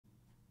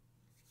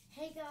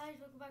Hey guys,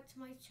 welcome back to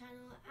my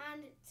channel,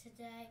 and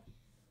today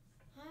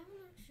I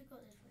haven't actually got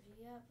this ready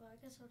yet, but I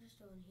guess I'll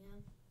just do it on here.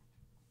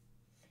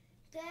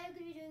 Today I'm going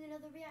to be doing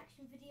another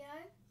reaction video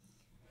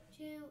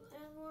to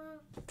another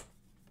one of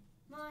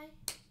my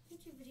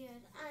YouTube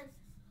videos, and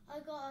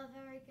I got a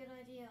very good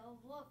idea of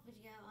what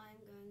video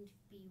I'm going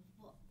to be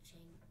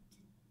watching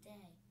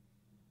today.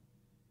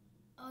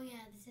 Oh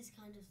yeah, this is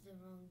kind of the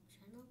wrong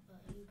channel, but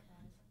who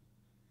cares?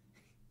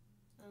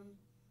 Come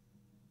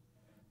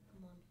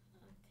on.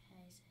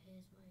 Okay, so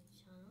here's my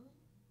channel.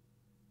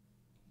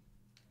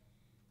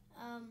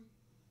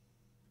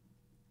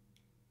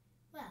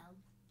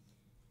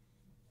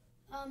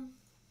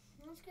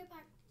 Let's go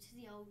back to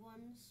the old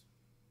ones.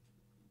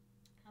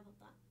 How about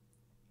that?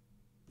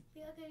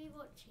 We are going to be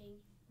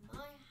watching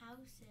My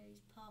House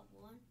Series Part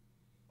 1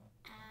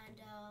 and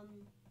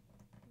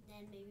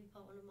then maybe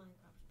Part 1 of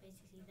Minecraft.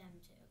 Basically them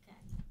two. Okay,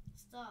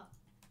 start.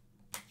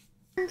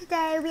 And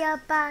today we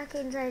are back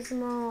inside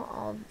some more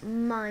of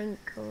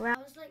Minecraft.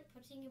 I was like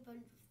putting a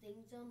bunch of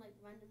things on, like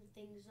random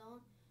things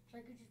on, so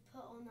I could just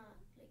put on that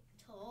like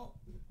top,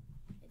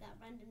 like that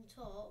random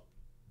top.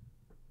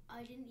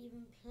 I didn't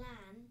even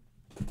plan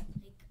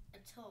like a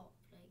top,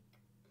 like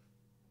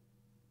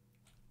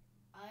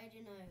I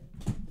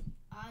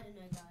don't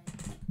know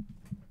guys.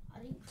 I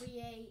didn't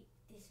create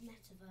this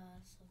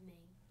metaverse of me.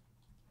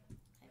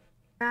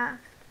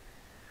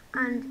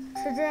 And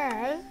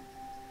today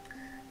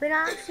we're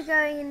not actually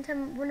going into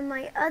one of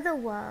my other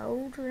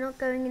worlds. We're not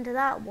going into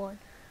that one.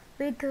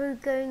 We're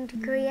going to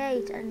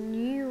create a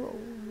new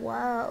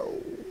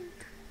world.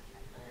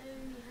 I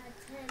only had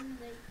 10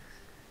 like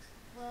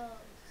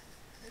worlds.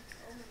 Like,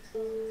 oh my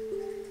god.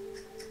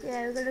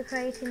 Yeah, we're going to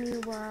create a new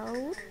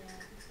world.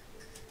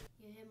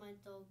 You hear my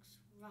dogs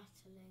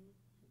rattling.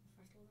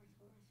 Rattle,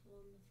 rattle, rattle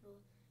on the floor.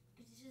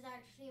 Because this is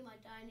actually my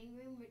dining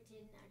room, which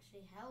didn't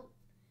actually help.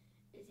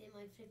 It's in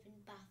my flipping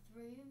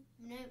bathroom.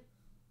 No.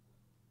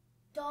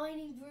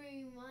 Dining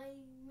room, I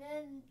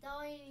meant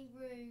dining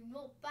room,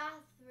 not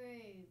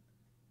bathroom.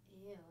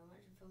 Ew, I'm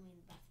actually filming in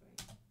the bathroom.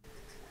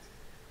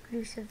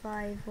 Do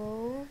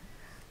survival,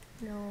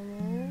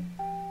 normal.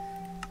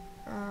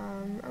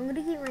 I'm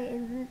gonna keep my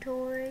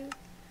inventory.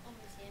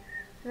 Obviously.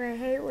 I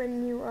hate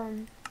when you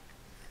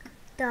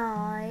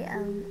die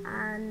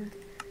and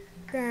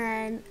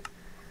then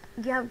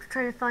you have to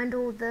try to find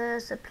all the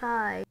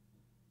supplies.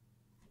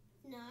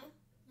 No.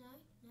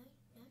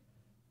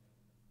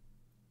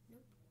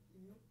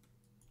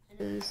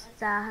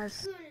 That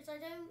has. To be honest, I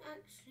don't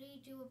actually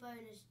do a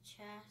bonus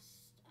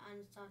chest and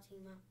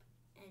starting map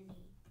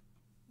anymore.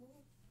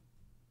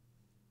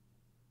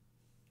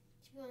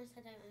 To be honest,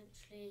 I don't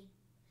actually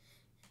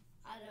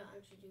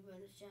do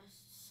bonus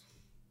chests.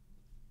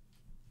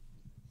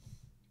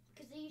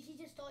 Because they usually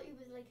just start you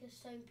with like a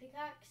stone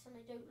pickaxe, and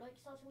I don't like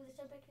starting with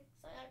a stone pickaxe.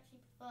 I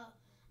actually prefer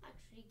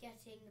actually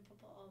getting the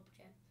proper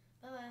object.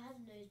 But I have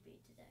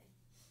nosebleed today.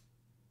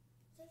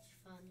 Such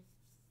fun.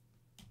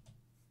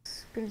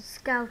 Been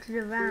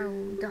scouted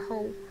around the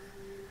whole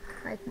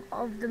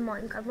of the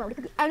Minecraft world. It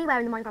could be anywhere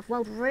in the Minecraft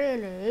world,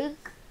 really.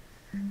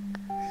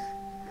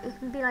 It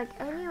can be like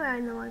anywhere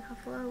in the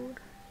Minecraft world.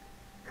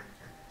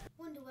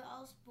 Wonder where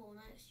I'll spawn.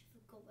 I actually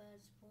forgot where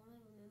I'd spawn.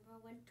 I remember I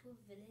went to a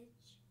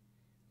village,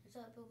 and so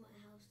I built my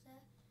house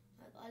there.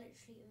 Like I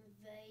literally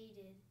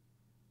invaded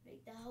like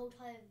the whole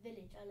entire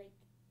village. I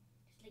just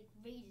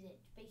raided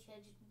it. Basically,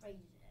 I just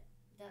raided it.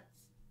 That's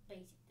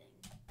basic thing.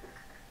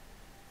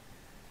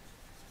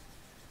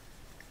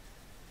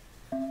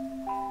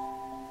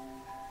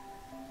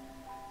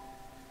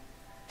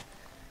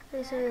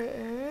 So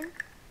in,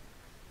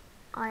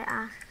 I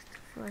asked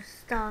for a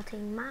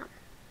starting map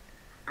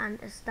and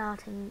a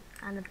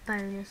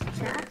bonus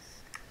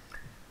chest.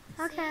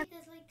 Okay. See,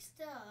 there's like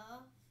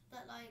stuff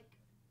that like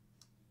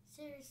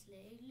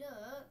seriously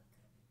look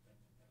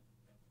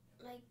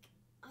like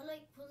I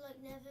will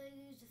never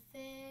use the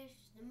fish,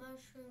 the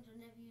mushrooms. I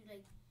never use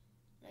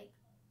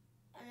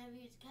I never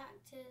use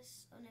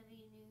cactus. I never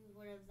use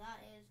whatever that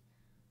is.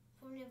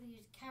 Probably never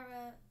use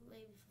carrot,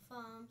 maybe for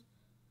farms.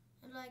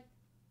 And like,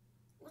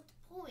 what's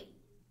the point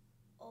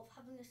of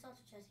having a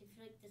starter chest if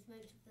there's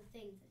most of the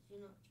things that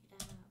you're not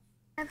going to have?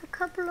 I have a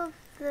couple of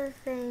the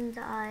things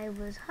I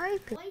was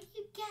hoping. Why are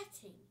you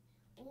getting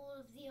all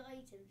of the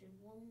items in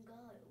one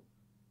go?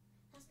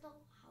 That's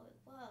not how it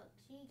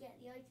works. You get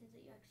the items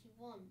that you actually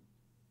want.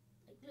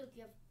 Like, look,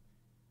 you have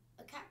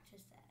a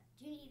cactus there.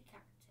 Do you need a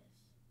cactus?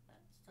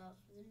 That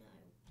starts with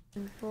a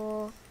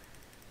no.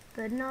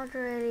 But not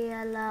really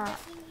a lot.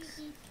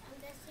 I'm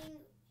guessing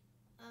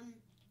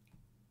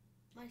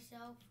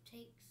myself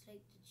takes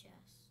like the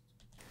chest.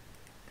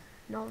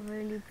 Not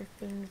really the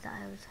things that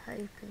I was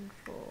hoping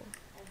for.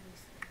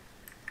 Obviously.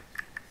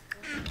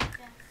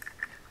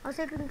 I was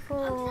hoping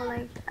for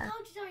how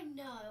did I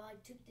know I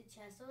took the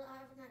chest? I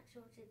haven't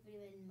actually watched a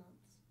video in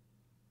months.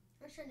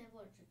 I should never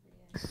watched a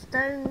video.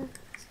 Stone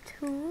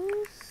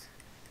tools.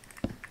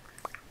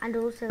 And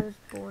also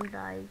spawned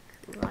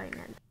right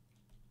now.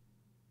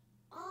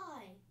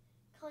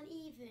 I can't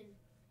even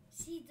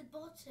see the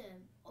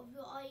bottom of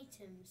your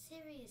item.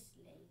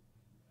 Seriously.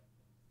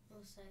 Oh,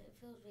 Also, it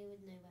feels weird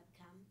with no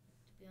webcam,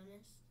 to be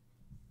honest.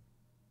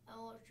 I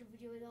watched a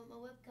video without my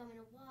webcam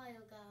in a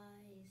while,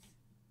 guys.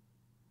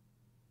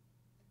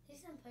 At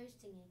least I'm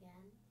posting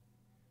again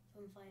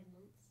from 5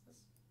 months.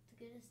 That's the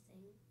goodest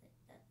thing.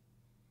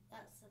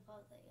 That's the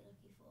part that you're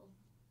looking for.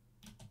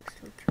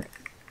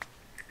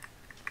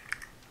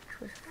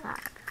 Which was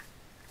fat.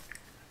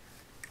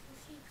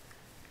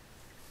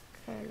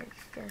 Okay,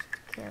 let's just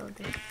kill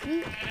the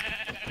sheep.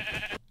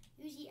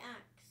 Use the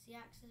axe.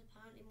 The axe is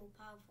apparently more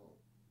powerful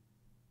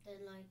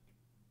than like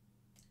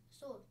a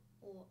sword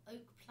or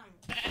oak plank.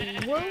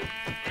 Whoa.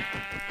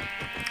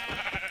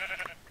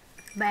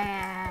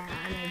 Bear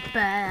and a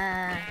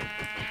bear.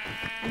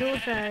 And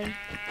also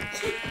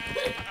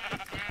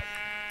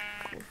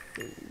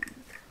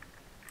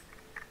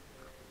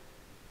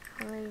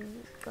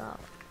I've got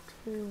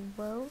 2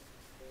 wool.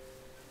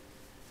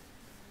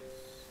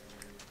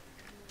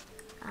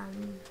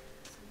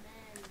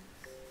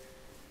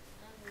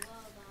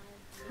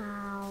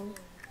 How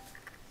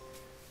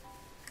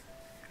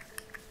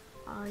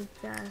I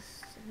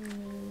just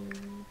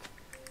need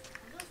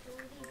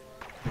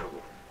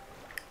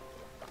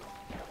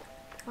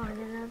find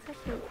another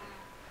sheep,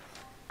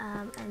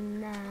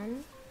 and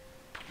then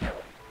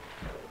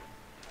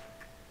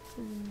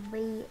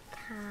we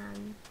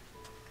can.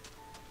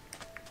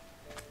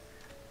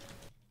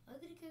 I'm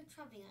gonna go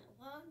travelling.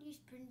 Why aren't you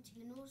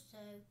sprinting? And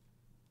also,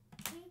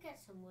 can you get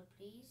some wood,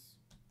 please?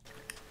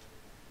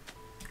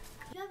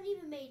 You haven't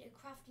even made a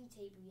crafting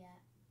table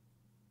yet.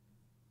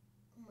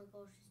 Oh my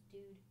gosh, this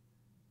dude.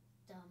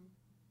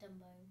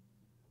 Dumbo.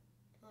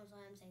 Also,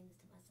 I am saying this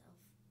to myself.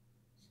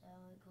 So I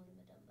won't call him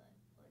a Dumbo.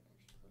 I won't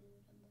actually call him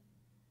a Dumbo.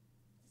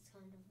 It's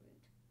kind of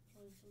rude.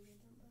 Calling somebody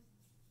a Dumbo.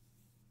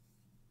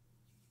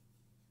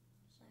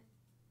 So,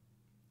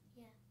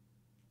 yeah.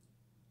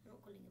 I'm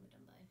not calling him a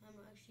Dumbo. I'm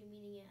not actually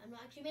meaning it. I'm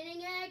not actually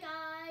meaning it,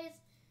 guys!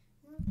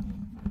 I'm not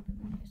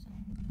meaning it.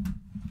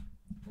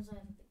 Because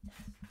I have a big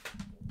desk.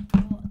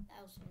 What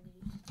else am I going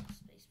to use this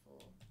desk space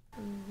for?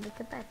 Make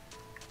a bed.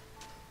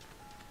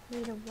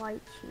 Need a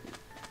white sheep.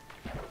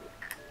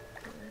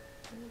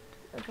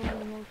 I don't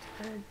want a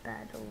multicolored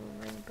bed or a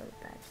rainbow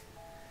bed.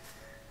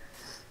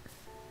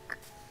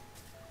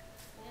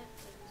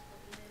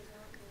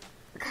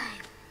 Okay.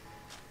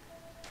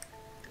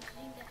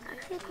 It's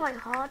actually quite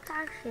hard to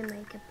actually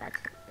make a bed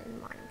in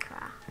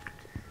Minecraft.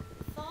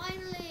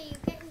 Finally,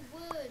 you're getting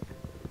wood.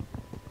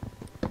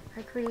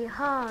 Like really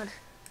hard.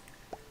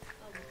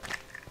 Oh my god.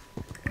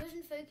 I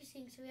wasn't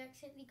focusing, so we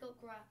accidentally got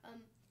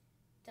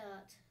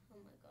dirt. Oh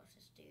my gosh,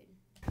 this dude.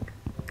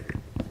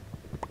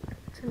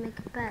 To make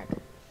a bed.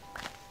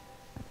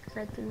 Because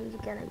like you need to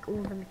get like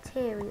all the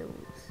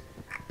materials.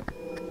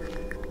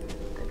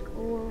 Like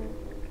all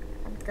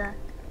of the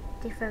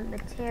different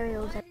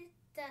materials. Why did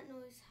that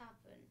noise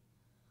happen?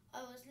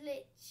 I was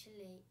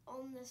literally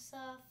on the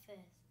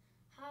surface.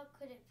 How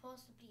could it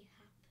possibly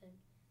happen?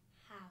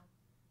 How?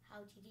 How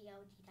did he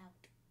out?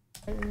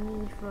 That you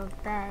need for a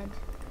bed.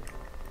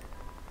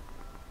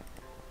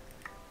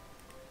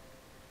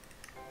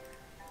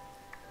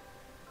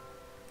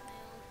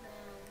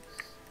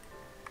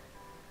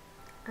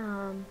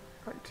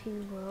 Got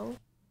 2 wool.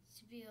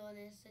 To be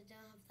honest, I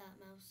don't have that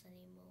mouse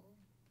anymore.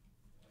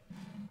 I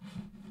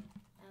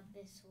have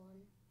this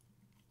one.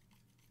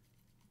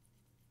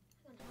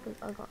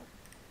 I got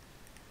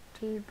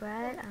 2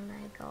 bread and I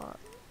got.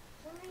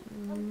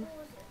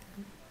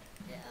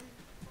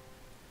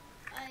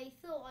 I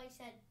thought I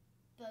said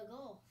bug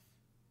off.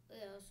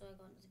 Yeah, so I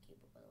got another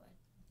keyboard, by the way.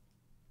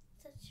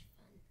 Such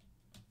fun.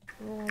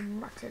 Raw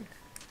mutton.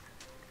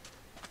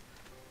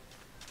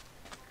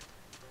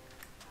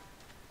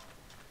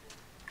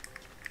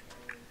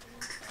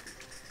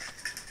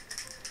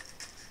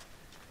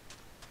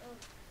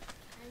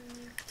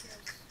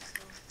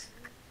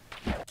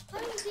 I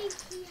don't think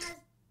he has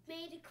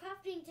made a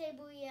crafting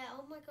table yet.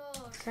 Oh my gosh,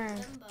 Okay.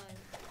 Dumbo.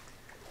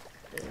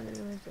 It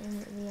was in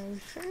the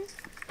ocean.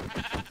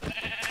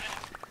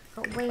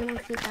 Got way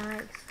more sheep than I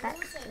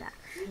expected Who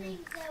actually.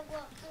 named their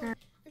world?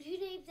 And who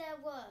named their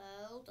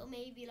world? Or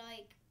maybe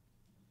like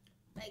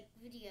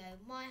video,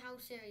 My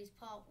House Series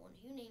Part 1.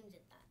 Who named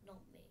it that?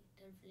 Not me.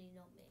 Definitely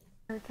not me.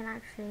 We can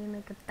actually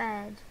make a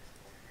bed.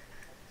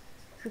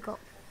 We got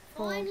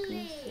 4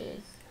 Finally!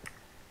 pieces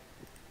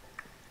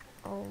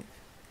of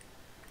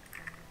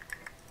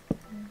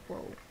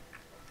wool.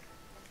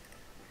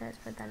 Let's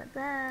put that up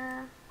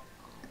there.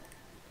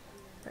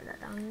 Put that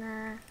down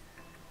there.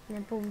 And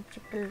then boom,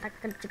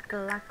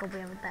 chicka-lacka, we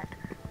have a bed.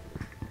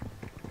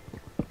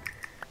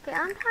 Okay,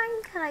 I'm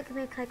trying to like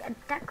make like a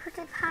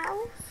decorative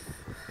house,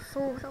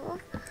 sort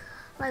of,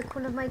 like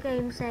one of my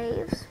game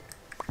saves.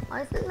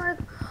 I think like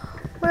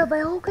one of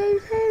my old game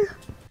saves.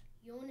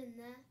 Yawn in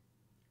there.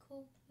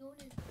 Cool. Yawn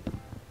in.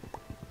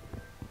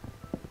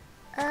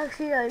 I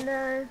actually don't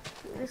know.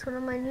 It's one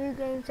of my new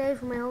game saves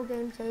from my old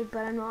game save,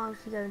 but I'm not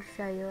actually going to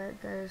show you it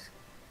because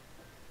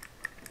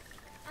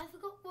I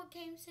forgot what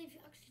game save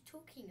you're actually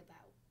talking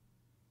about.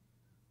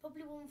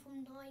 Probably one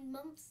from 9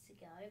 months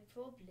ago.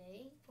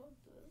 Probably,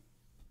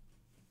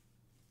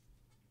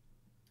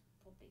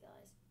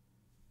 guys.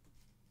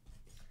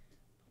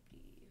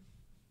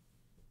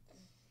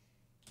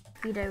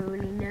 you don't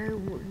really know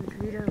what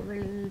you don't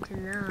really need to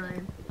know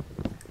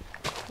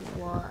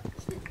what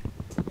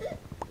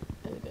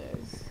it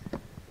is.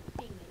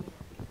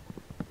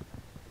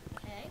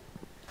 Okay.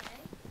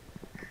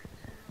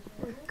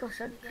 Oh gosh,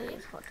 that tree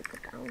is hard to go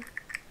down.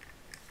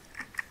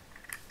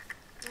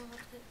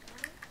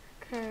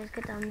 Okay, let's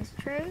get down this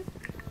tree.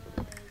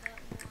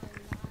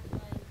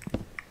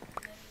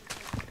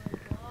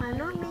 I'm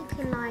not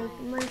making like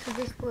most of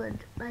this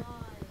wood, like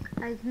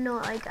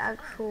not like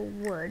actual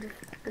wood,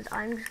 because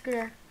I'm just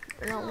gonna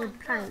not with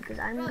plank, because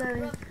I'm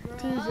going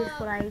to use it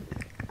for like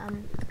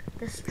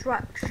the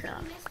structure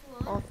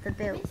of the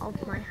build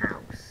of my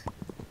house.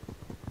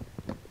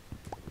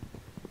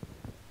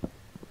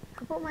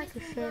 I bought like a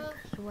ship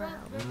as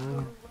well.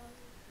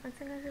 I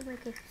think I should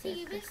make a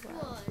ship as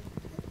well.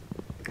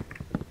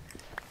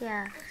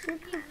 Yeah,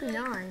 ship would be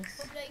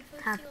nice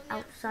to have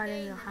outside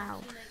of your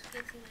house.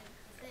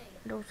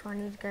 And also I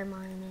need to go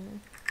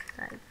mining.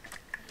 So,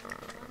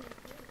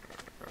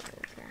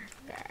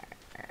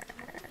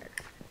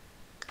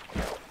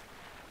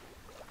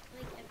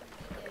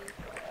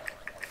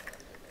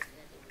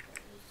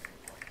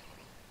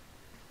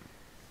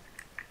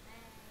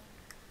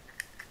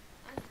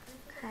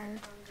 okay.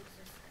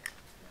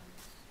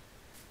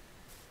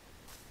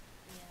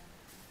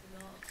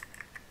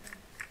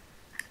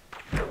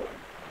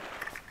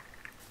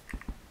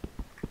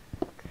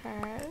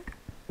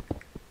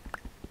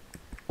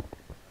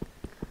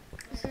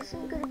 This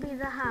isn't going to be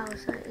the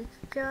house, it's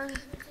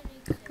just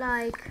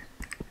like,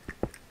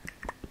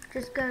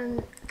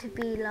 going to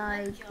be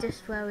like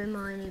just where we're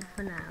mining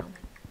for now.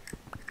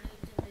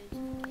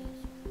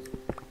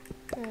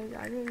 There you go,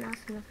 I think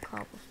that's enough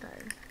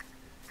cobblestone.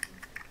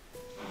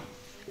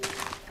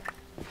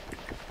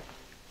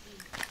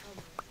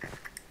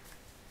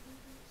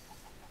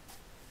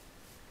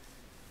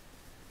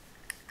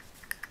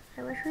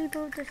 So where should we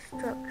build the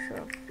structure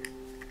of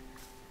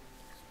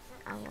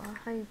our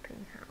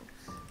hoping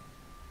house?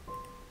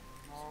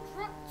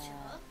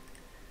 Structure?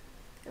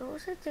 I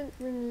also think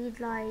we need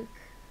like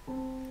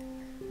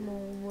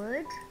more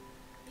wood.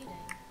 You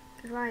know.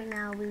 Because right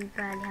now we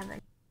barely have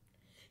any.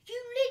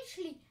 You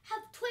literally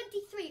have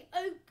 23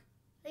 oak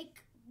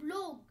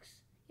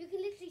logs. You can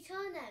literally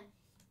turn them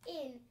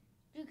in.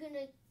 You're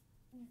gonna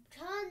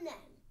turn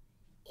them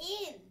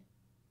in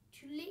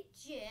to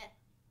legit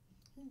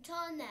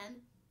turn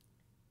them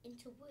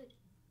into wood.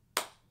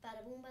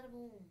 Bada boom, bada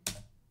boom.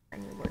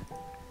 Any wood.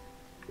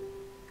 I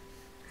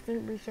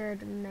think we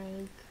should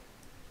make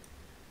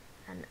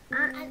an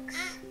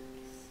axe.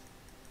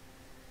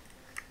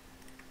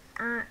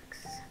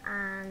 Axe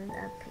and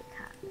a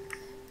pickaxe.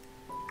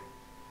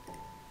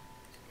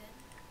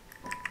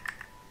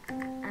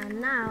 And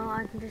now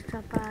I can just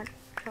chop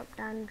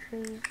down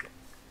trees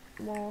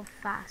more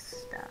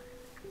faster.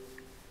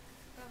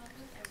 I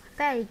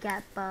barely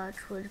get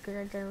birchwood because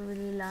I don't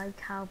really like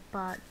how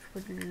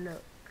birchwood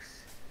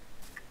looks.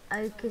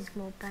 Oak is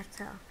more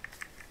better.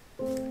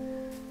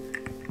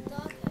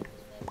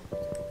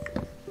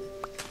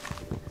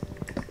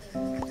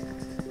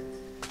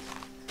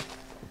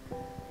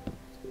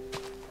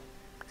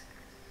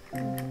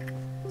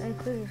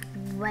 Oak is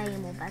way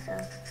more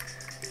better.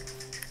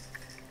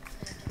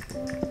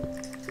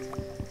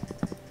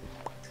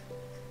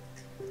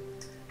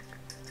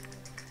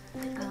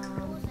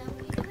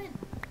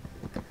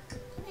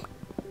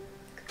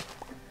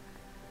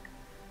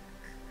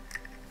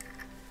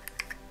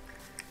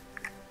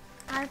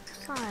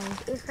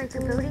 It's like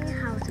you're building a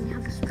house and you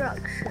have a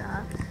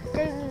structure.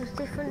 Don't use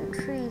different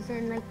trees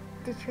and like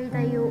the tree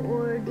that you're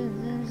already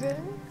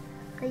using,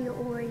 that you're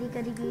already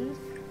going to use,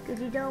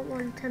 because you don't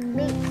want to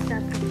mix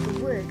up with the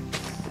woods.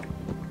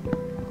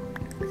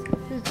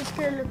 It's just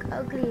going to look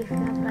ugly if you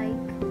have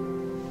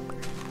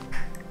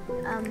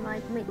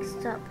like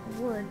mixed up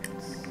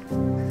woods.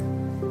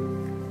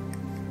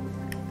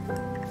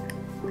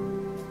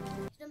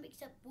 It's not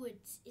mixed up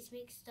woods, it's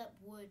mixed up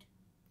wood.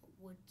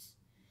 Woods.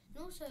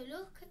 And also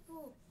look at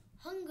your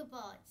hunger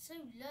bar, it's so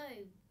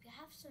low.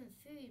 Have some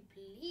food,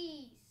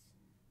 please.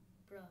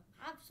 Bro,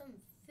 have some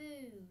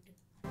food.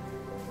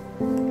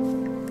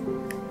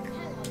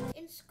 Hang on,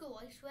 in school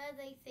I swear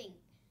they think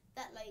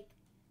that like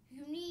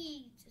you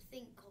need to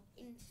think of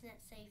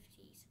internet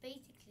safety. So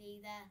basically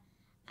they're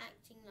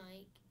acting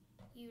like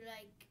you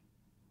like,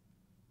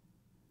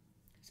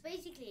 so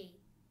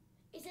basically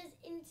it says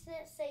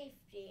internet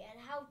safety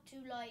and how to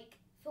like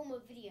film a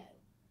video.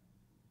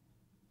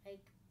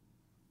 Like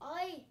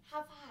I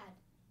have had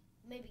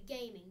maybe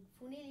gaming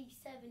for nearly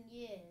 7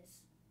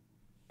 years,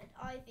 and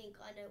I think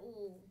I know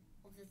all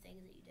of the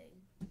things that you do.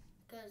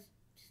 Because,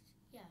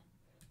 yeah.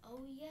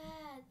 Oh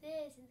yeah,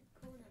 this in the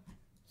corner.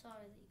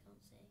 Sorry that you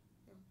can't see.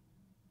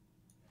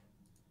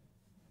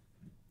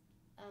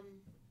 No.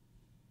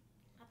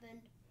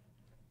 Happened.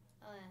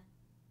 Oh yeah.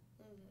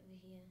 Move over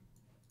here.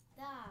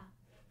 There.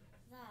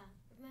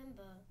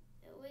 Remember,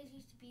 it always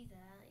used to be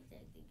there. I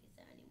don't think it's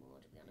there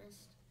anymore, to be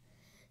honest.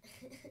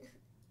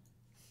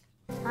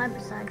 I'm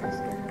beside this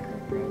gonna look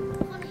ugly.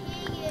 Can't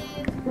hear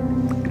you.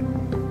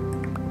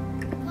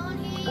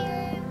 Can't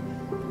hear you.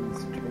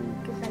 It's true,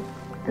 because I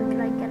have to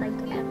like get like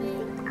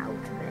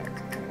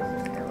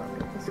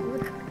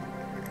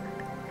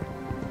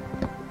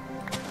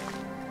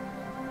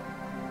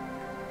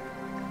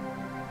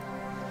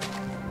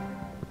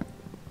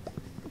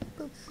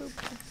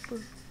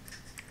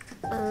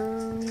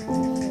Oh,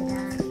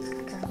 yeah, that's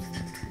coming.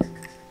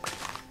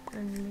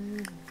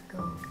 Unlimited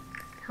gold.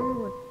 How many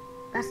wood?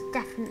 That's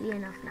definitely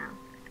enough now.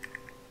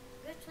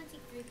 We have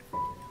 23 before,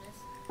 to be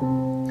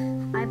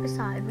honest. I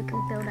decided we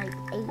can build like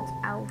 8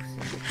 houses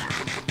with that.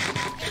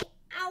 8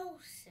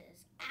 ounces.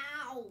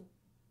 Ow.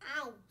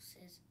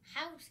 Ounces.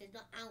 Houses,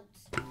 not ounce.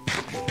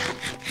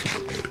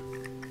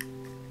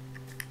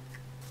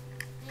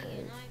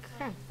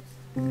 Okay.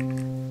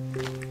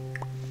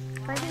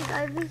 I think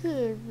over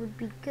here would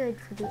be good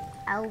for the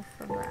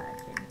alpha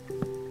version.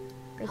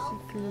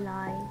 Basically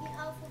like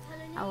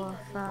our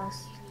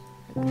first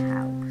like,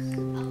 house.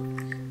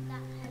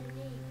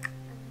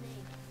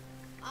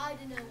 I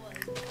don't know what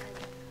it is.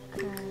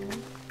 Okay.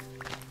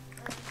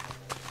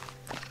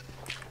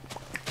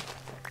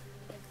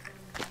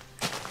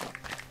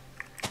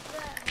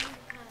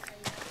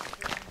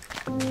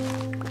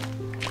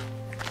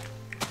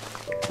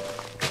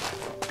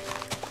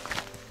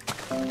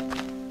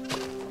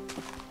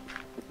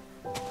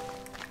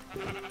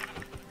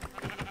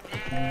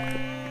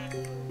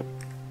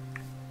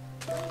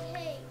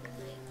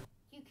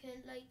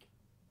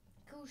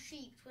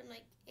 Sheep when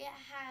like it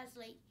has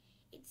like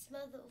its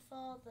mother or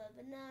father,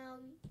 but now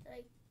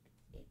like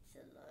it's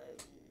alone.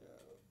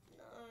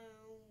 No,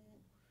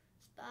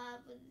 it's bad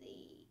for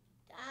the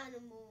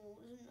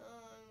animals. No,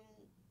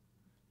 it's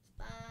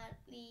bad.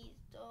 Please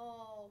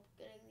stop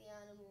killing the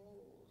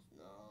animals.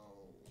 No.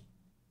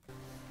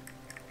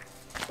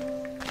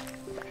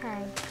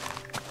 Okay.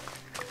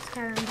 Let's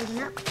carry on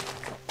digging up.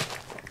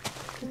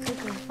 It took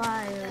a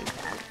while to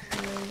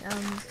actually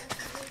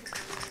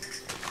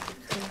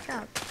finish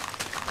up.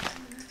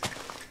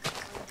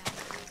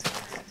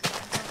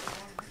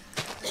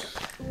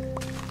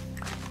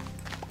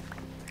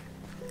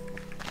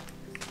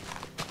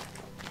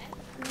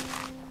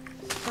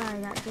 Sorry,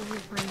 that this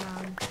is my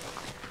mum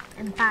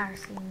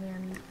embarrassing me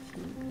on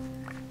YouTube.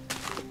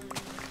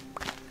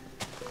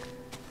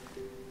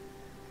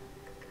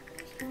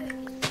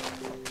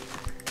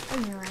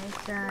 Anyway,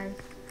 so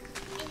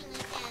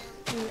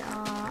we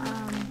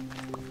are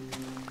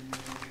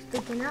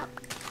digging up,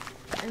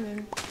 and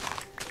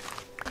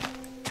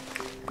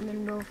then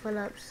we'll fill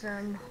up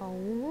some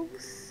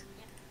holes.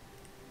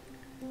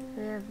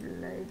 We have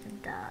loads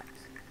of that.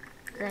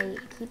 They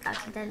keep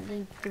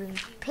accidentally doing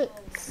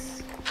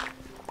pits.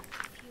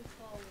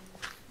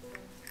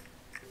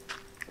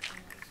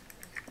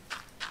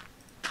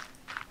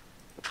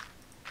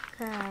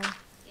 Okay.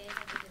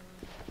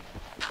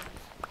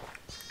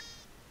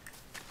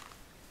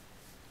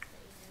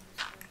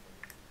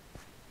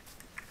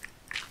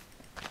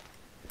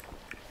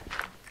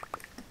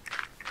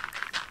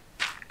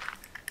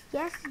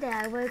 Yesterday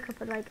I woke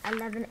up at like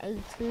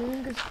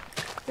 11:18 because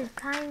I was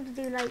planning to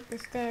do like the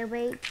stay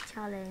awake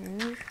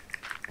challenge,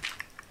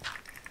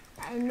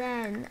 and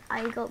then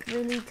I got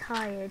really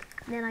tired,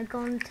 and then I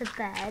gone to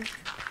bed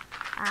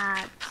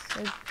at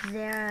like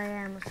 0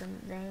 AM or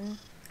something.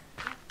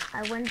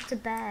 I went to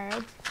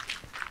bed,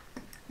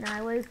 and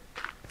I woke,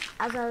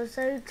 as I was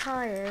so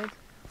tired,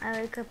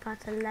 I woke up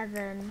at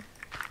 11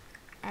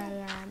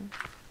 AM.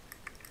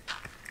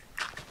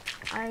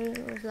 I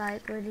was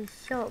like really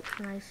shocked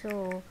when I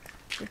saw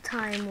the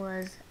time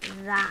was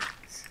that.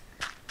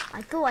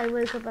 I thought I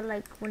woke up at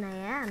like 1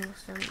 AM or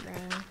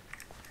something.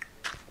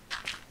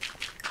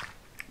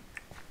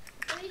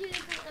 What are you doing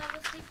to have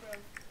a sleep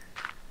room?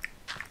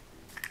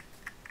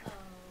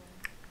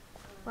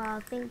 Well, I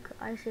think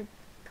I should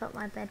put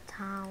my bed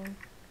down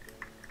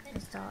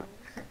and start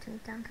settling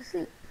down to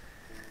sleep.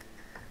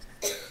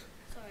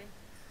 Sorry.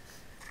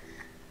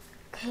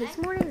 Okay, it's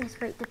morning, let's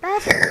break the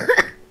bed.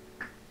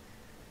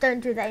 Don't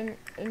do that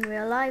in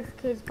real life,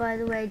 kids, by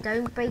the way.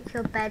 Don't break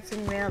your beds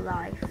in real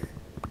life.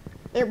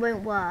 It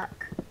won't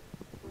work.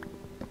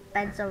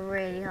 Beds are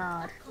really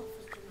hard. That cough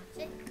was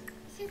dramatic.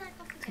 You see that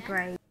cough again?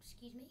 Great.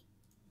 Excuse me?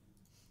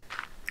 I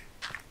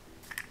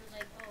was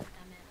like, oh,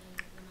 damn it.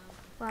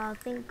 Well, I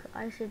think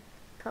I should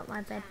put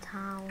my bed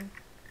down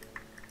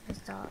and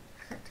start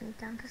settling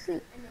down to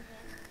sleep.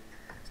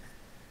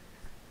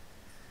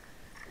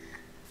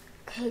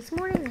 Okay, it's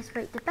morning, let's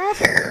break the bed.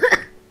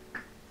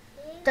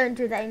 Don't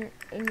do that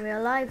in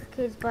real life,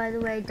 kids, by the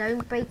way.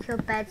 Don't break your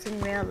beds in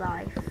real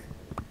life.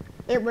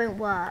 It won't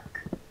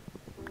work.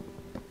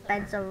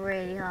 Beds are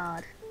really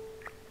hard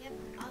Yep,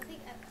 I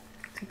think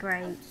to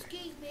break.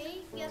 excuse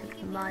me. You have to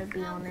give me Might be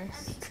 £100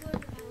 honest.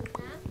 and £200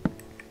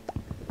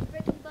 now.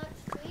 Breaking birch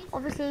trees.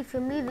 Obviously, if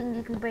you're moving,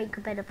 you can break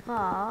a bed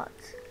apart.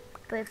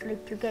 But if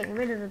like you're getting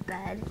rid of a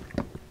bed,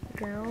 you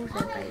can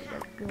also break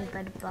your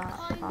bed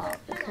apart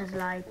because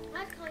like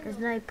there's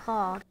no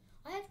part.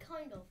 I had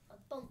kind of a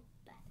bunk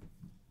bed,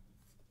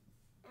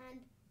 and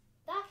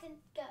that can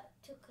get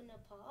taken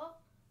apart.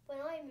 When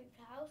I moved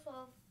house,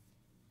 well,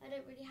 I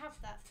don't really have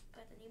that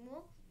bed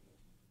anymore.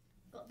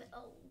 Got a bit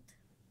old.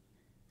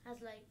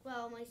 Has like,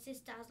 well, my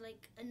sister has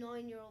like a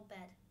 9-year-old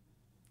bed,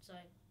 so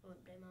I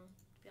won't blame her,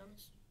 to be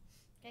honest.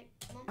 Okay,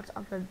 come on.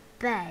 Of a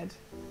bed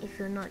if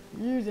you're not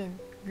using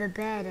the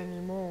bed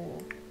anymore.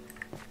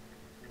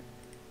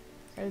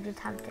 So you just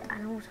have to,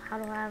 and also how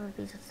do I have a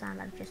piece of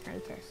sand? I've just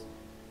noticed.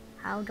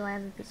 How do I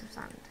have a piece of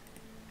sand?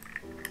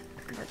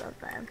 Put up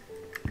there.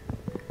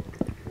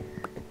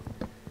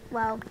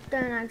 Well,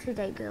 don't actually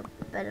take a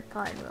better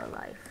part in real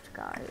life,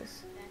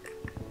 guys.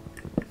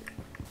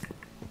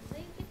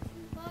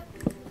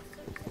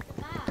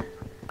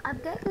 I'm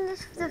getting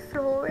this for the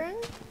flooring.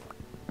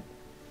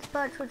 It's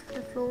birchwood for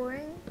the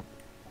flooring.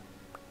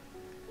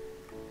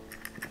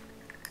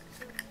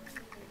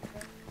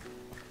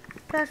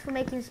 Plus for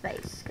making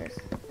space, because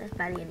there's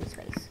barely any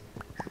space.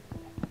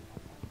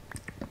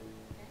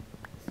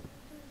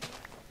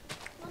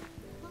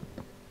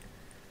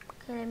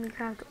 Okay, let me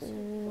craft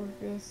all of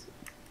this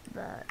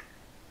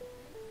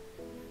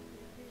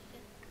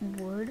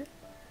wood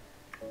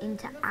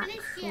into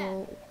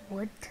actual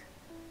wood. Okay.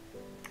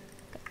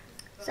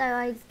 So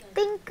I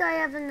think I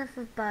have enough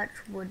of birch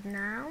wood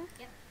now.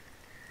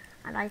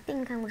 And I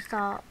think I'm going to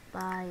start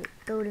by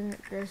building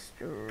the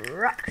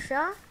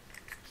structure.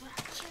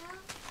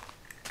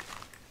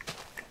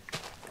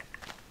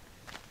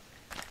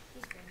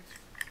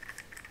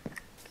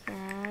 Okay,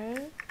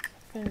 I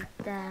think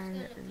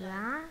then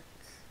that.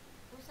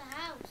 What's the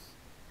house?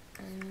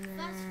 And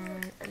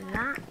then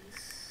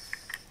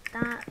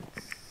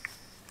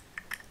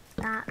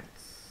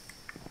that's.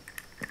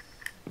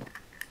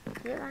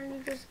 Did it only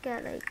just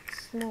get like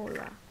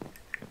smaller?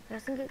 I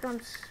think it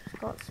got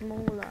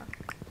smaller.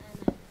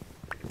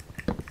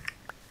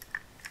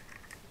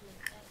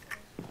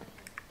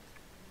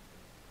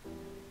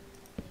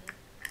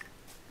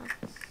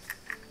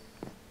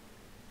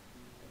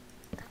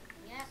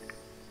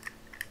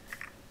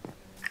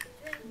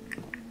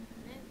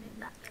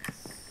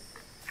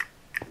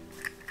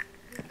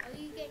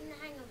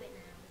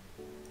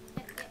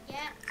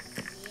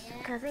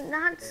 I think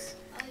that's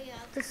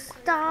the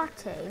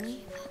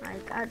starting,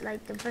 like I'd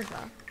like the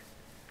river,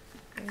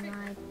 and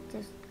I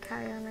just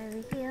carry on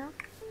over here,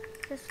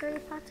 just through the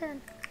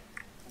pattern.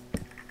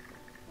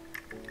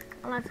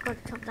 And I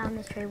forgot to chop down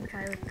this tree, which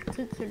I was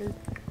particularly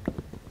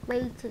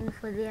waiting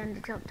for the end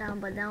to chop down,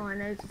 but now I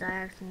noticed I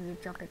actually need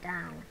to chop it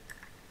down.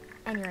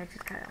 Anyway,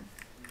 just carry on.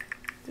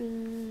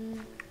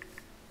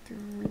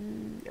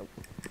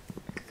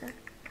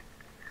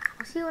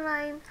 I'll see you when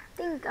I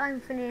think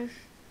I'm finished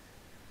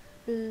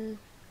the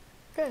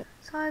thing.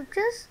 So I've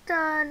just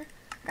done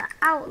the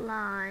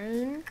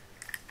outline.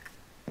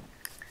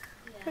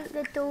 I think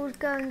the door's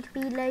going to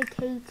be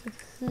located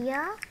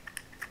here.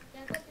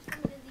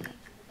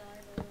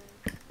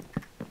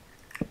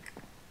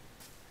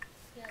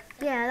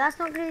 Yeah, that's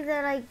not really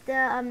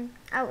the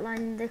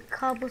outline. The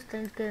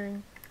cobblestone's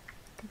going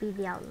to be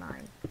the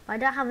outline, but I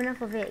don't have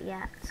enough of it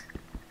yet.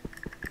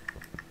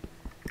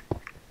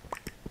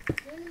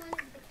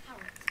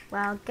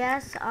 Well, I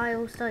guess I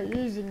will start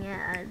using it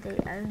at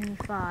the only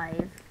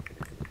 5.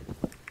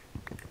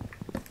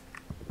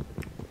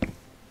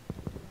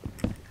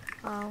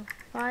 Well,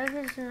 5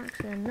 isn't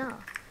actually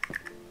enough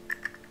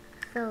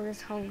to fill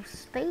this whole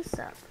space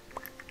up.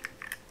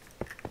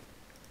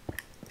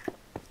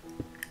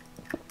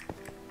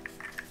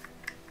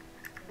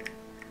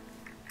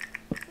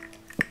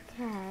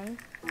 Okay.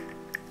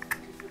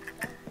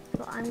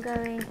 So I'm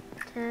going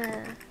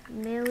to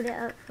build it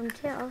up from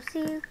 2. I'll see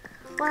you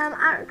when I'm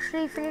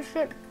actually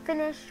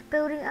finished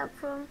building up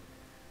from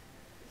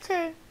 2.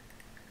 Okay.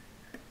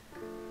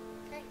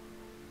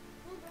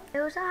 I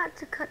also had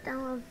to cut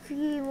down a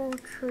few more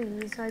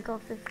trees, so I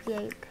got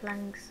 58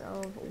 planks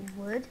of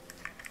wood.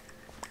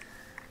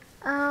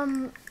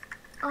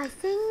 I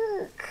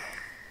think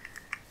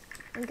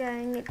I'm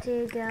going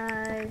to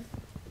go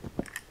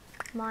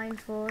mine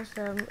for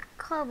some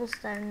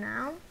cobblestone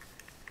now.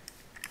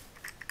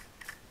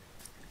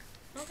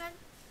 Okay.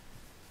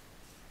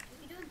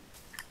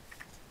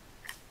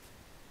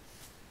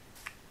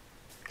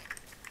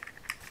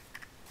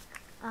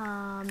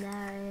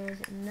 There is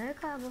no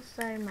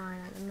cobblestone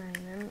mine at the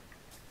moment.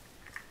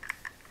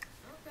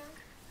 Okay.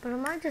 But I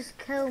might just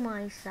kill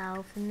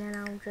myself and then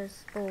I'll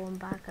just spawn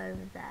back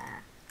over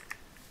there.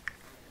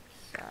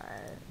 So...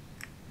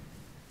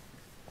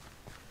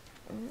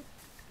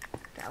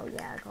 oh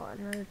yeah, I got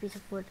another piece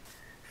of wood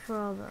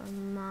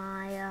from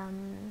my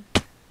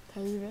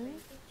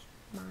caving.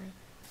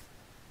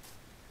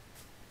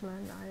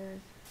 When I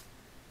was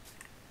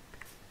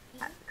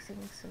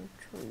axing some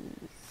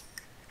trees.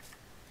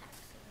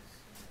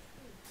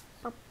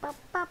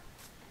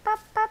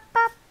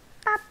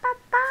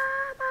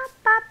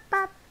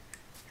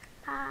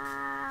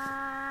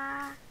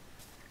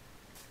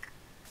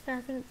 I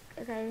think,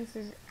 okay, this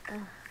is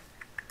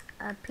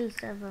a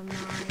piece of a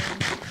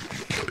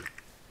mine.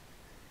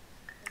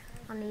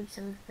 I need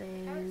some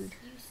food.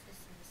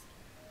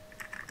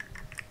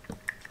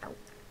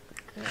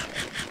 Okay.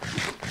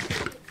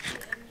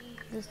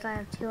 At least I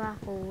have 2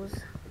 apples.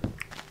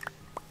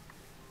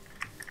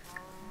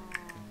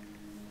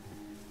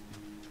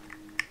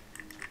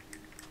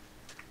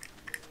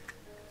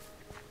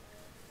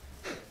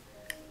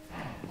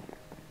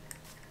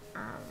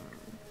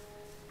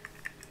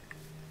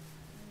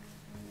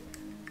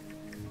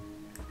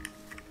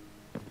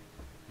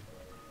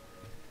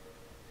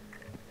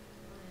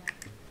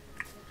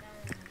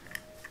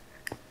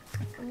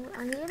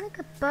 I need to make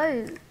a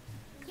boat.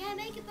 Yeah,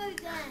 make a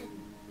boat then.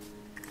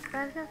 I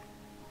have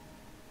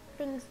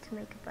things to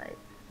make a boat.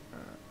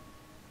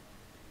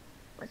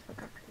 Where's my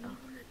crafting? Oh,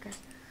 I guess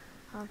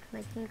I'll have to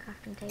make a new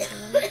crafting table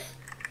then.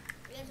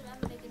 Yes, we'll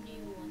have to make a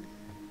new one.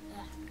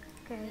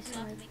 Okay, Yes, so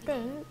we'll have I to make a new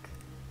think...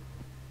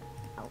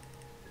 Oh.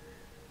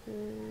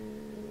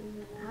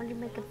 How do you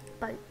make a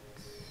boat?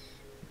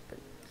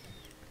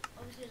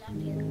 Obviously, we'll have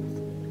to get the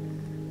recipe.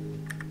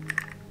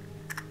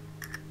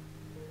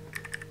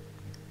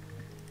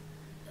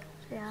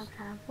 So you have to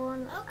have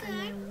one and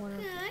then one of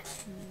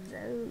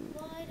those.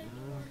 Why don't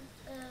you want,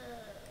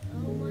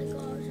 oh my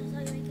gosh, that's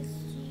how you make a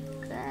steel.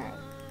 Okay.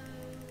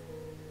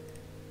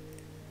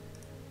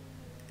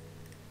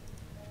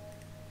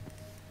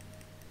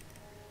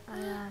 I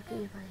have to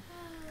use my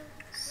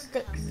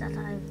sticks that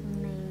I've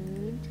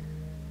made.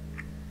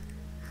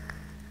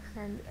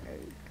 And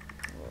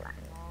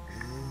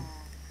planks.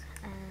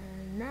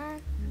 And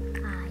then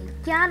I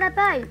got a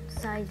boat.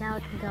 So now I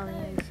can go in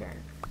the ocean.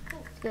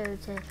 To go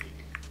to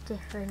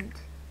different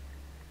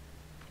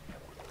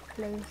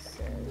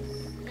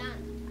places.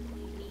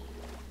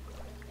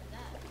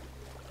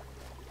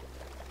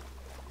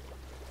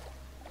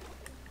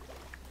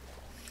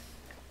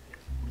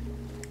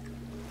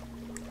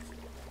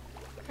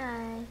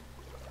 Okay.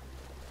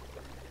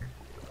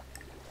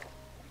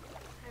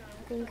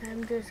 I think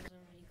I'm just...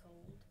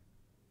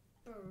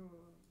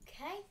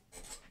 Okay,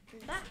 I'm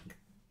back.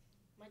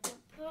 My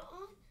jumper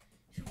on.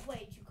 It's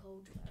way too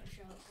cold to wear a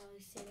shirt,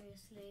 guys.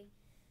 Seriously.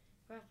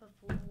 Wrap up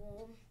all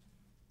warm.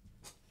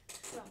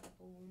 Wrap up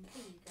all warm,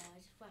 please,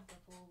 guys. Wrap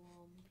up all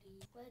warm,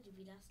 please. Where did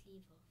we last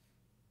leave off?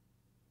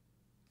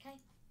 Okay.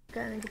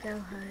 Going to go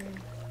home.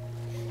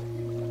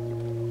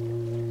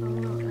 I'm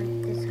not like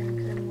this home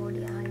because I'm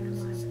already home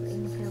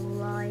in real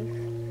life.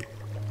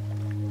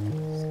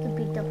 This could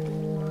be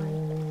doubling my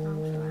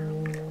mouse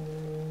around.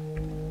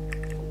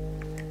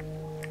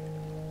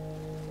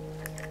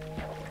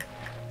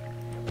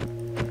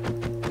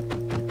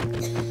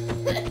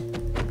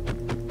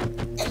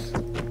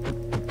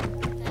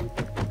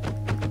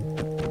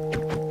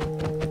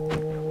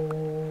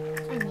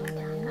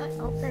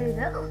 Oh, there you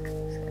go.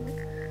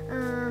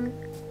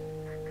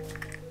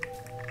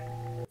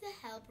 What the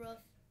hell, bruv?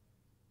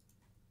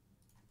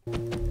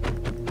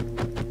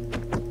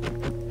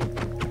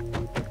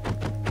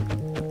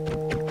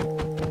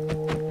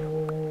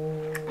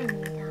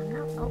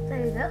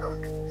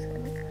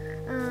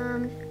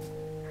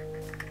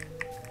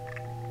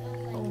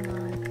 Oh no.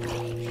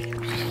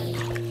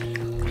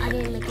 I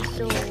didn't make a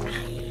sword.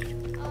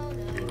 Oh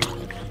no.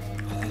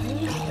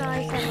 These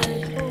guys have a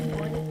spawn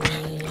point.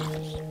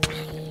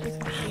 This is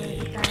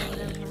really bad,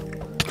 whatever I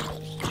want.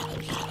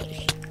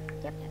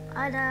 Yep, I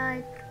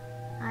died.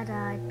 I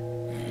died.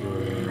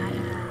 I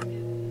died.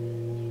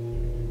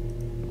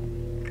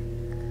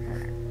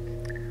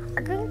 I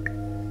think,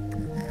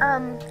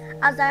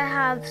 as I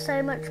have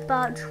so much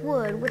birch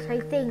wood, which I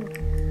think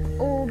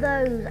all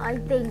those I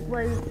think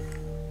won't.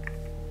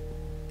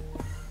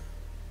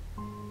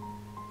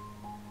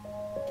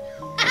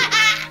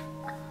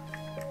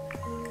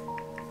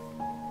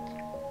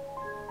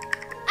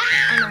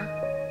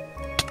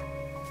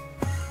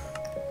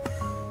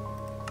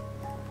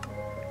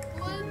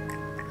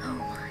 Oh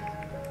my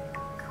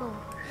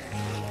gosh.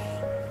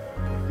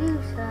 You,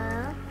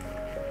 sir,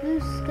 you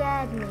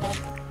scared me.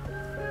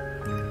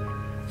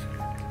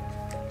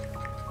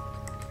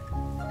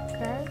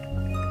 Okay?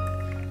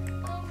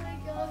 Oh my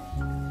gosh.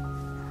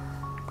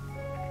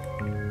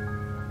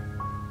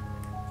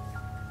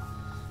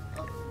 Oh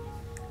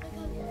my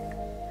god,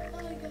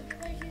 what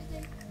did you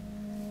think?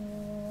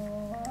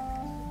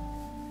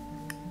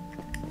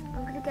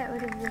 I'm gonna get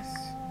rid of this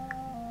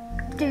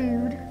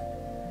dude.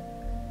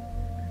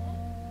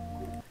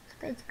 So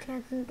basically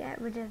I can get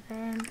rid of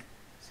him.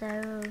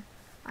 So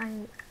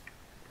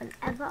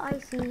whenever I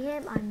see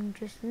him, I'm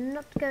just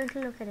not going to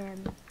look at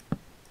him.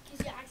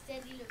 Because you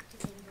accidentally looked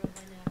at him, bro. I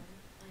know.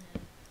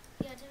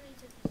 Yeah, I don't need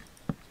to.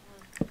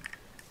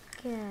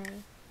 Okay.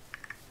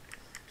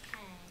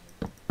 Okay.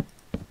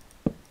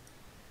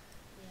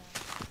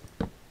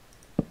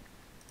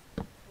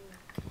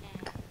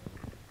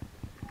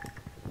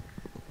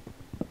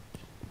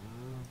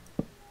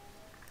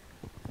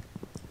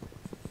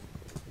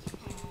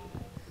 Yeah.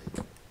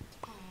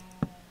 Okay.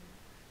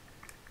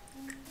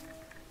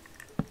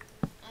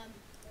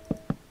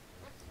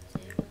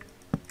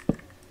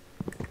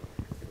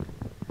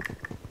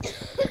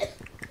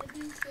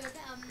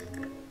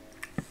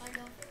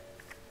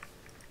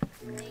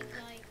 Make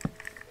like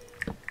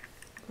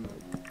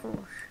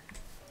Gosh.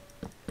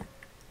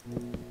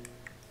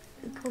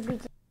 You probably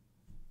did.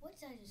 what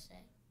did I just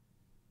say?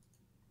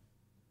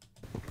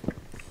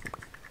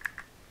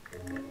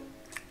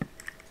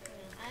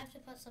 I have to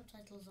put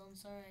subtitles on,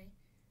 sorry.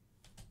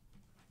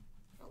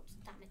 Oh,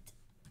 damn it.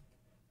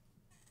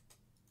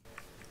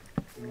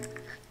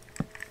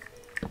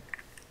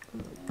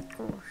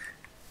 Gosh.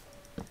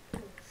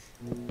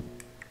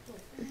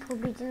 You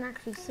probably didn't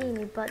actually see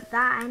me, but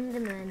that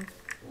Enderman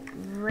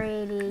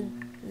really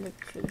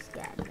literally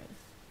scared me.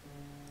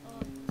 Oh,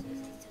 so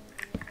say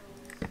something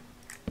else.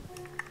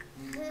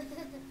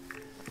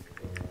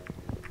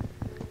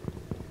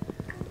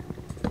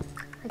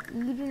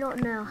 not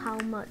know how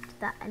much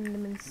that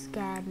Enderman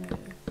scared me.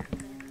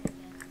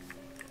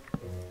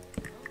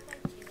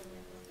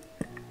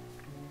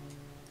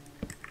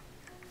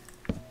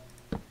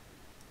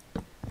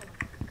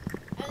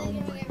 Oh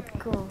my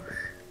gosh.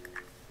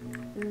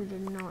 You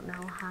did not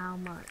know how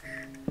much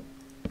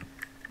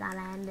that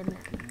Enderman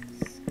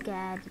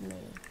scared me.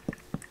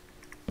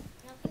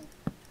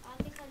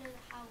 I think I know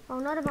how.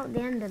 Well, not about the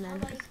Enderman,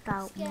 How I it's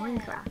about scared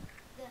Minecraft.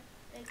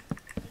 Like,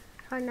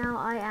 Right now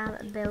I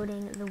am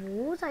building the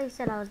walls. I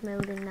said I was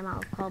building them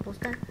out of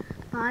cobblestone,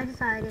 but I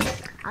decided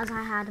as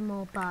I had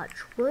more birch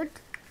wood,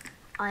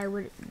 I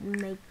would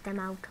make them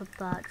out of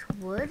birch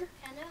wood.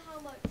 I know how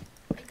much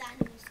like, that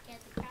animal scared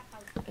the crap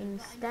out of me,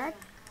 Instead,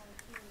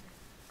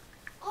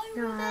 but I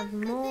now know I have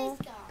remember more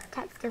this guy.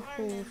 protective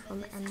I walls remember from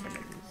this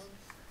Endermans. house.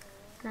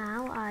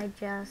 Now I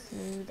just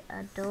need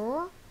a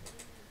door.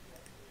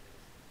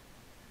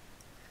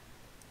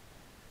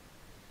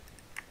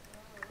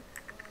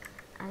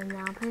 And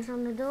now place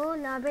on the door.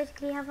 Now I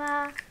basically have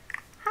a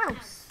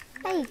house.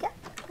 There you go.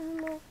 A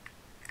more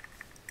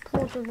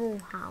portable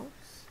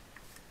house.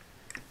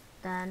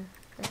 Then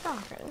the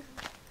starting.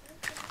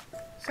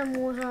 Some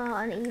walls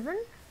are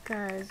uneven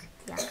because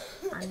yeah,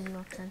 I'm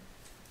not an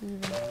even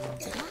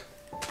builder.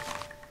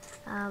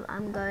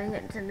 I'm going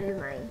to move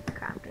my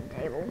crafting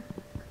table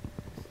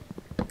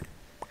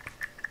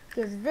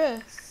because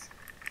this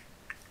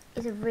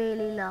is a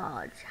really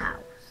large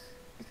house.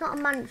 It's not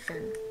a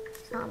mansion.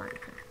 It's not a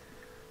mansion.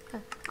 So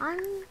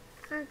I'm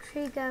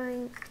actually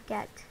going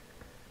to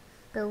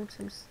build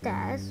some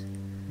stairs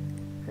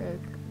with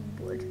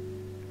wood. You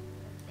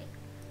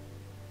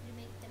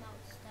make them out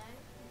of stone.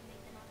 You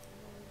make them out of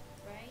wood,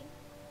 right?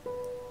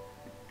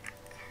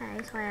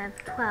 Okay, so I have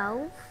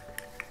 12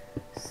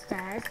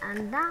 stairs,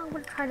 and that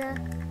would try to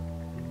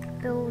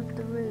build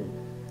the roof.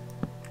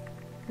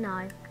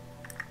 No.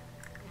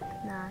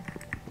 No.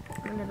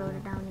 I'm gonna build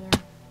it down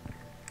here.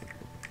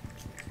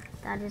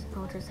 That is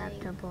not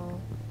acceptable.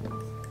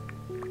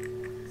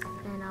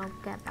 Then I'll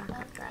get back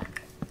up there.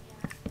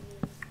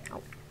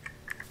 Oh.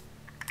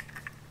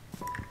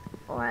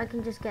 Or I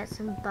can just get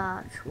some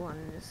birch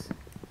ones.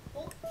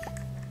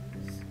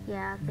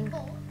 Yeah, I think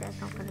there's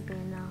not gonna be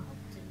enough.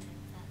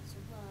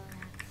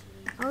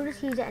 I'll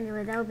just use it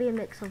anyway. There'll be a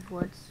mix of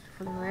woods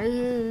for the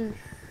roof.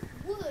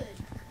 Wood.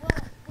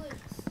 What?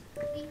 Woods.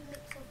 It'll be a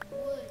mix of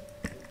wood.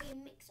 It'll be a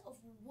mix of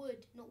wood,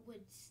 not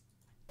woods.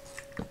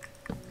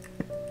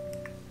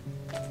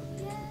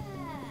 Yeah.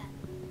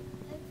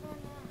 Over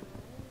now.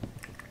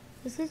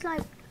 This is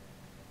like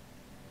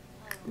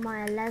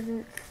my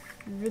 11th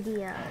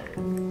video.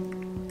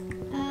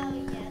 Oh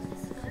yes,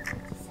 this is what I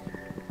say.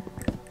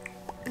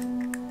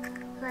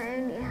 I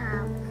only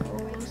have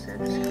 4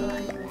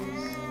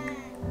 subscribers.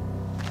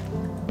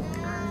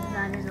 And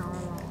that is not a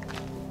lot.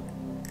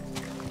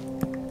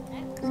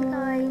 So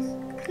guys,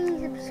 please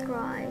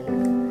subscribe.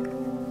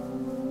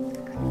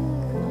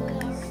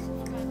 Please.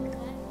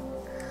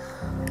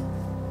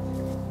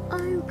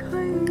 I'm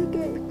trying to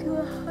get to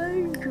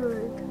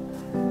 100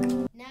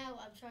 Now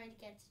I'm trying to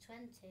get to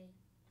 20.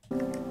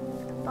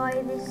 by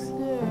this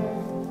year.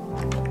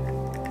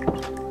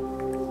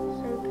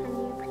 So can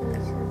you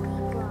please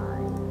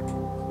subscribe?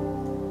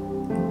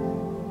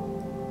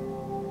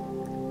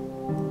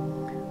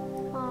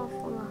 Far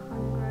from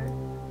 100.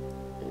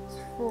 It's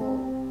 4.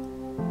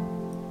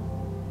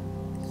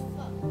 It's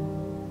fun.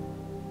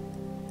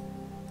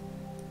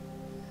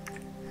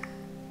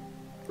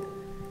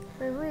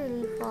 We're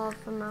really far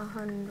from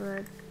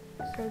 100.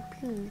 So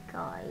please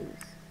guys,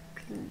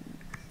 please.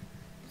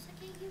 It's like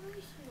getting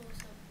emotional or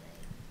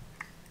something.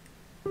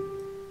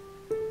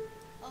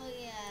 Oh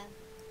yeah.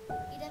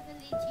 He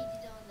definitely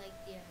cheated on like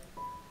the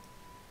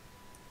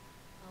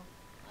Oh,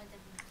 I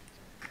definitely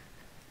cheated.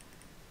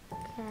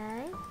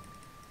 Okay.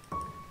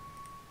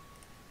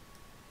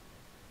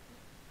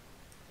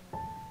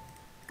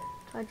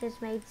 So I just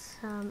made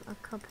a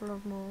couple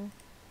of more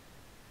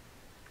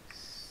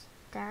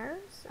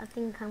stairs. I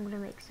think I'm gonna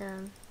make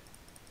some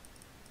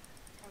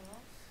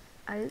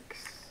oak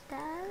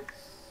stairs.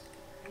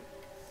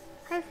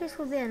 Hopefully this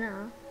will be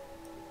enough.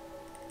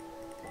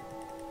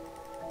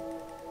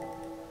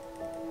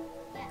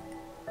 Yeah.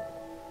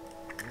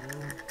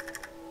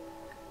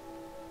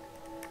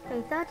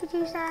 Okay,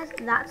 32 stairs,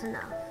 that's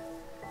enough.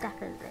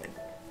 Definitely.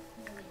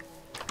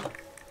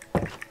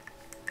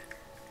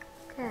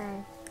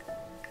 Okay.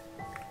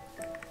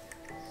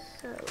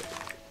 So,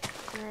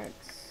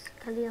 let's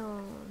carry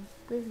on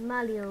with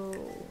Mario.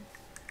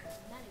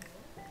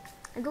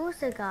 And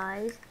also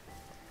guys,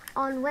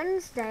 on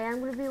Wednesday I'm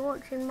going to be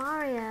watching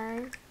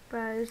Mario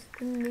Bros.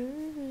 The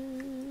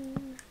movie.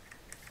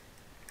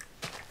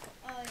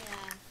 Oh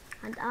yeah.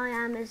 And I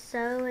am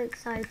so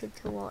excited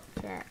to watch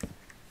it.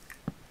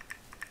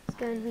 It's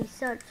going to be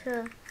such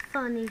a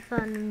fun movie.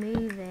 Fun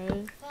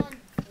movie.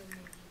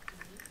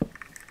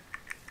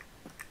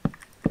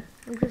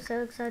 I'm just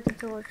so excited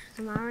to watch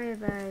the Mario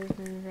Bros.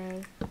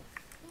 Movie.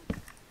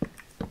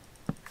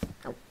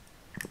 Oh.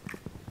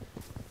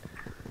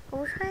 I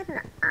wish I had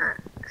an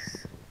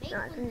axe. Make So I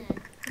one can,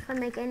 then. if I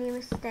make any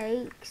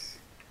mistakes,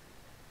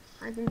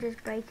 I can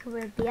just break it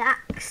with the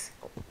axe.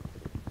 Oh.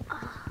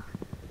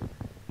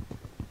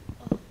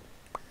 Oh.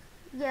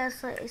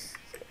 Yes, it's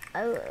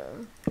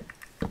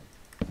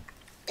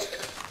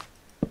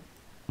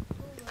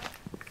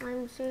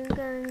I'm soon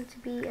going to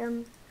be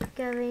going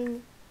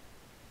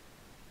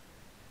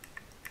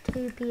to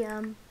be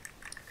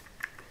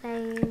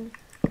playing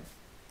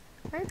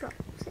Roblox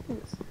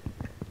Sims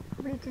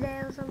probably today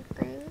or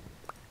something.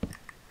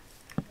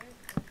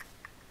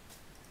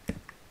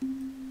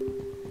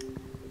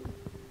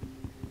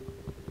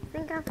 I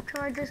think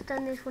after I just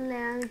done this one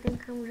there, I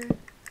think I'm gonna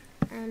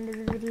end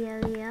the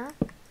video here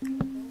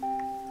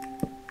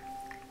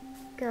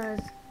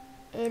because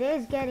it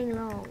is getting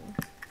long.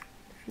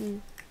 If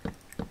you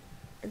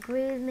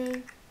agree with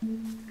me,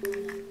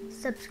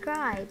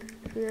 subscribe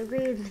if you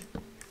agree with me.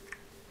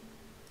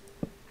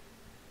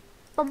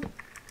 Boom.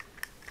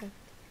 Okay.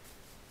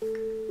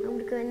 I'm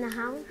gonna go in the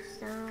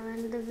house and I'll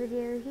end the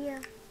video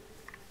here.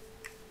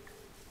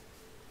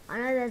 I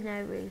know there's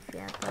no roof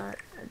yet, but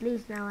at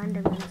least now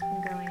Endermans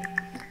can go in.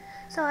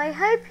 So I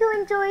hope you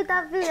enjoyed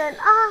that video and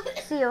I'll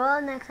see you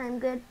all next time.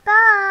 Goodbye.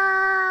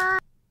 I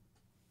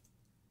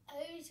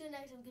hope you see you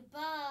next time.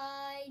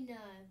 Goodbye. No.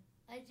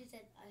 I just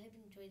said I hope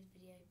you enjoyed the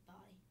video.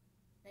 Bye.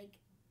 Like,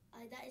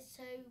 that is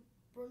so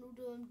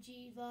Brundle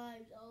G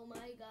vibes. Oh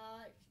my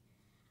gosh.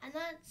 And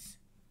that's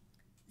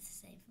the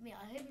same for me.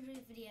 I hope you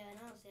enjoyed the video and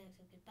I'll see you next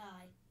time.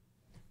 Goodbye.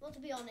 Well, to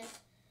be honest,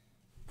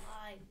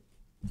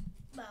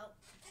 well,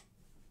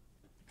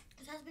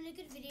 this has been a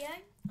good video.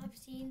 I've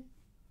seen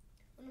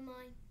one of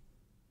my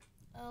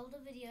older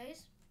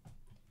videos.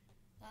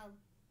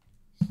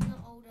 It's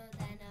not older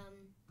than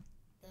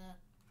the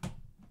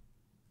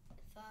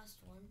first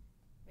one,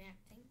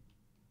 reacting.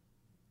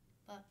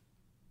 But,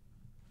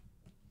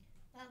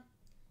 well,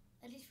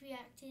 I just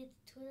reacted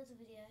to another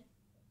video.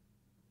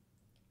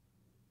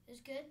 It was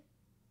good.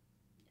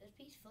 It was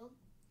peaceful.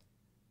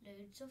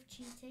 Loads of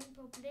cheating,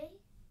 probably.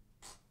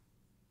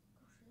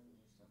 Gosh, I don't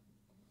use that.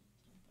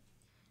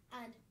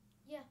 And,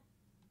 yeah.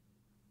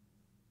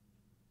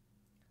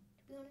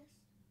 To be honest,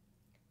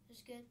 it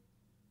was good.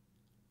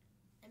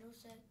 And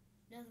also,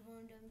 another one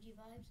of OMG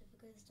vibes, if we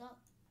go to the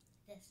top,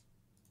 this.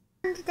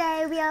 And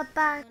today we are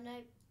back. Oh,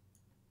 no.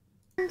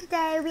 And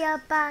today we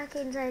are back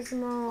into some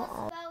more.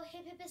 What about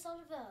Hippopus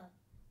Oliver?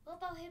 What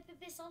about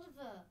Hippopus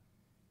Oliver?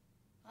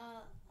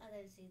 I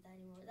don't see that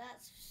anymore.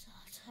 That's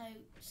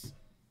totes.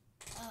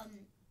 All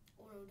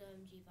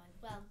OMG vibe.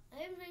 Well, I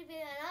hope you enjoyed the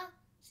video now.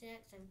 See you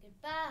next time.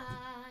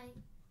 Goodbye.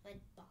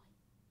 Bye.